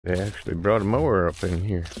They actually brought a mower up in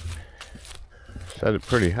here. Set it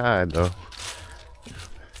pretty high though.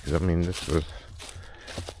 'Cause, I mean, this was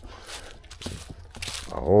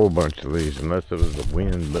a whole bunch of leaves, unless it was the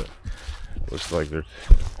wind, but looks like there's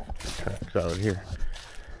tracks out here.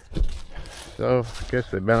 So I guess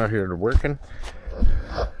they've been out here working.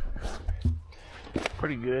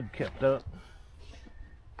 Pretty good, kept up.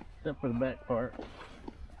 Except for the back part.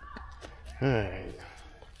 Alright.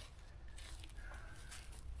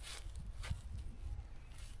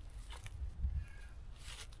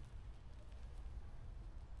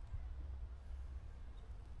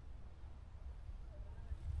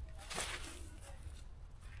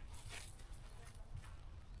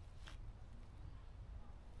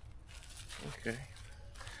 Okay.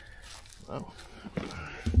 Well.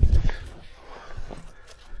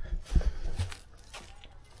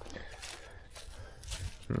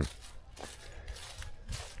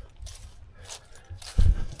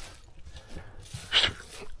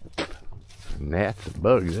 Gnats and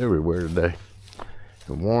bugs everywhere today.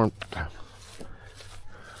 The warmth.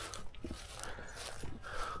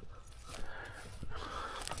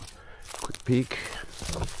 Quick peek.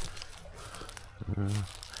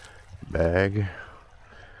 Bag. I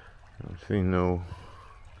don't see no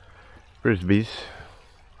frisbees.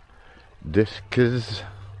 Discus.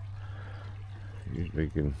 Usually you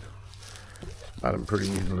can spot them pretty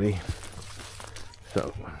easily.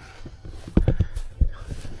 So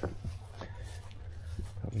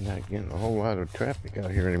I'm not getting a whole lot of traffic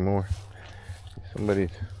out here anymore.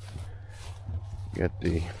 Somebody's got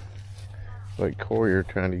the like courier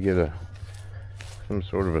trying to get some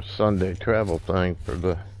sort of a Sunday travel thing for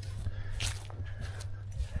the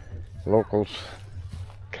locals,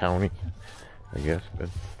 county, I guess, but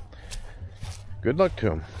good luck to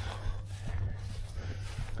them.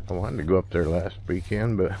 I wanted to go up there last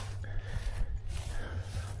weekend, but I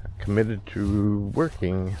committed to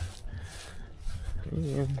working,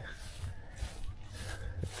 and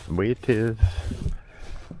that's the way it is.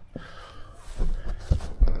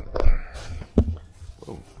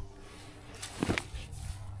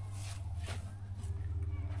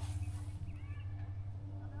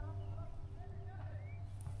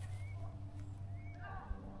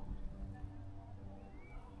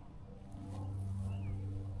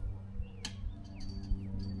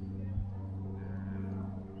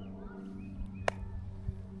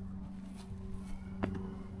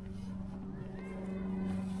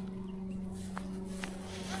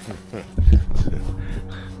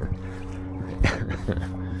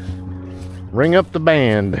 Ring up the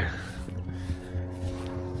band.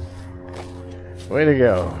 Way to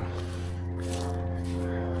go.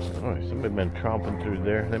 Oh, somebody been tromping through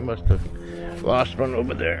there. They must have lost one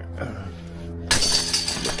over there.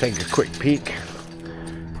 Take a quick peek.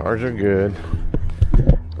 Cars are good.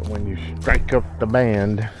 But when you strike up the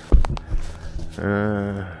band,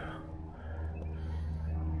 don't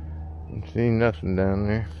see nothing down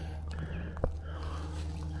there.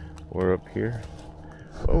 We're up here.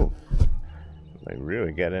 Oh, they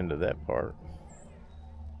really got into that part.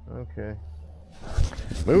 Okay,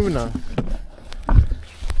 moving on.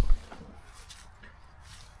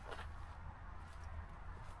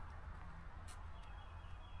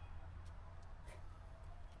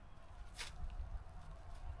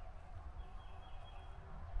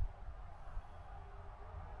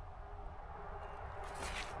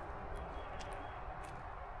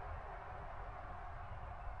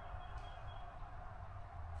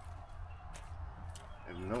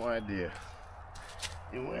 No idea.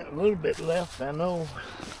 It went a little bit left, I know.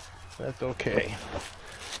 That's okay.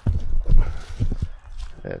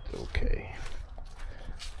 That's okay.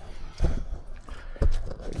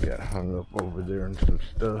 I got hung up over there in some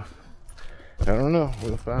stuff. I don't know.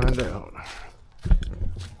 We'll find out.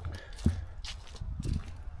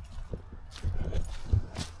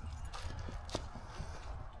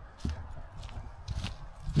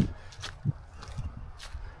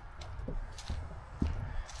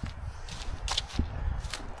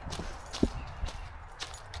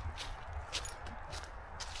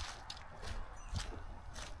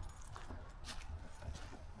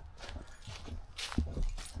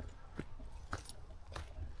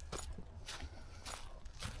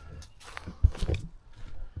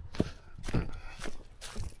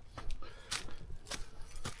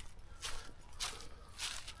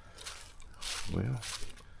 Well,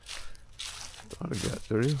 thought I got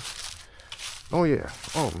through. Oh yeah.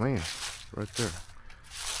 Oh man, right there.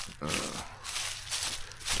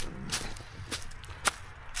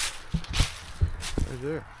 Right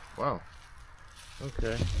there. Wow.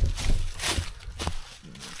 Okay.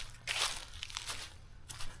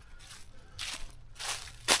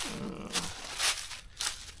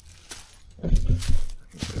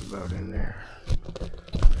 about in there.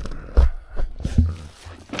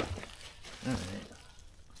 All right.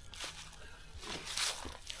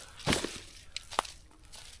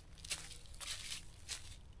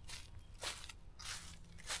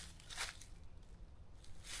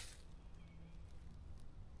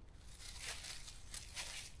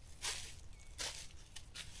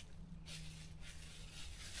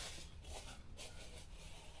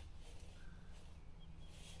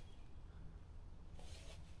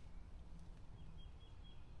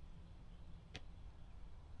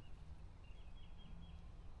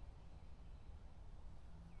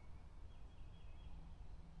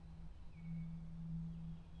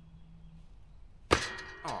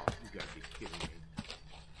 Oh, you gotta be kidding me.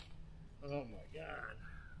 Oh my God.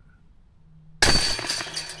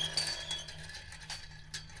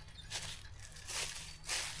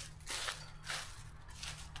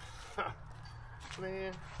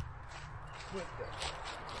 Man, what the?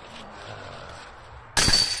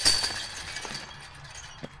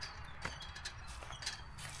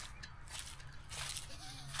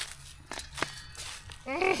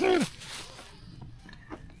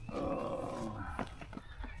 Oh.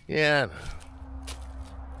 Yeah.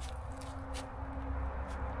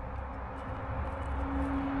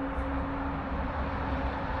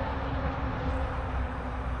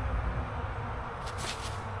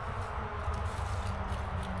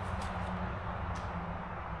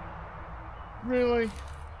 Really?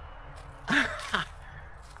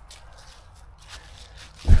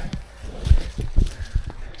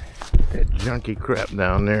 That junky crap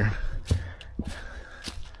down there.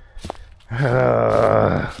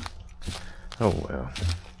 Oh well.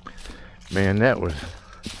 Man, that was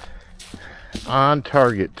on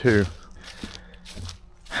target too.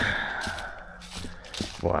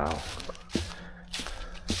 Wow.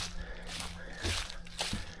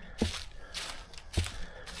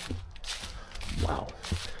 Wow.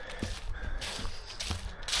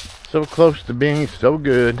 So close to being so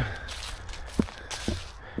good,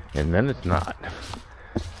 and then it's not.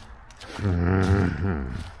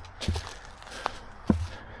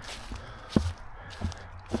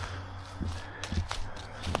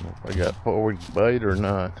 I got forward bite or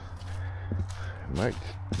not. It might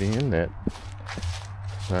be in that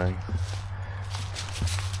thing.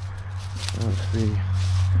 I don't see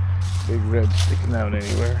big red sticking out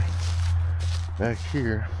anywhere. Back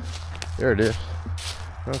here. There it is.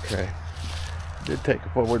 Okay. Did take a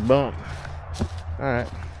forward bump. Alright.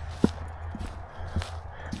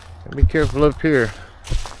 Be careful up here.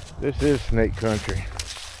 This is snake country.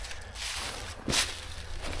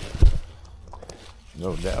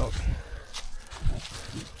 No doubt.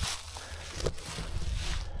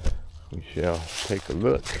 We shall take a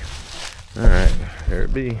look. Alright, there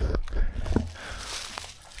it be.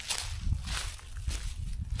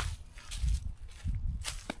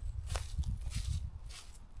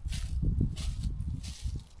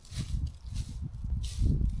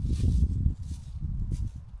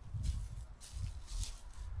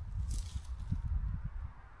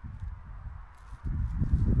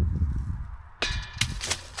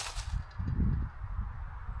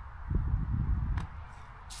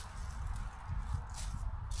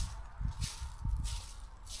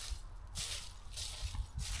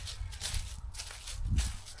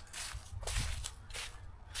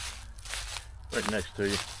 Right next to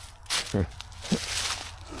you.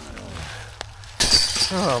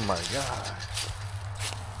 Oh my God.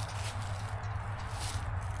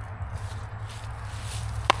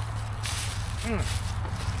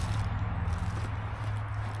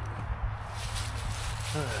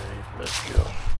 All right, let's go.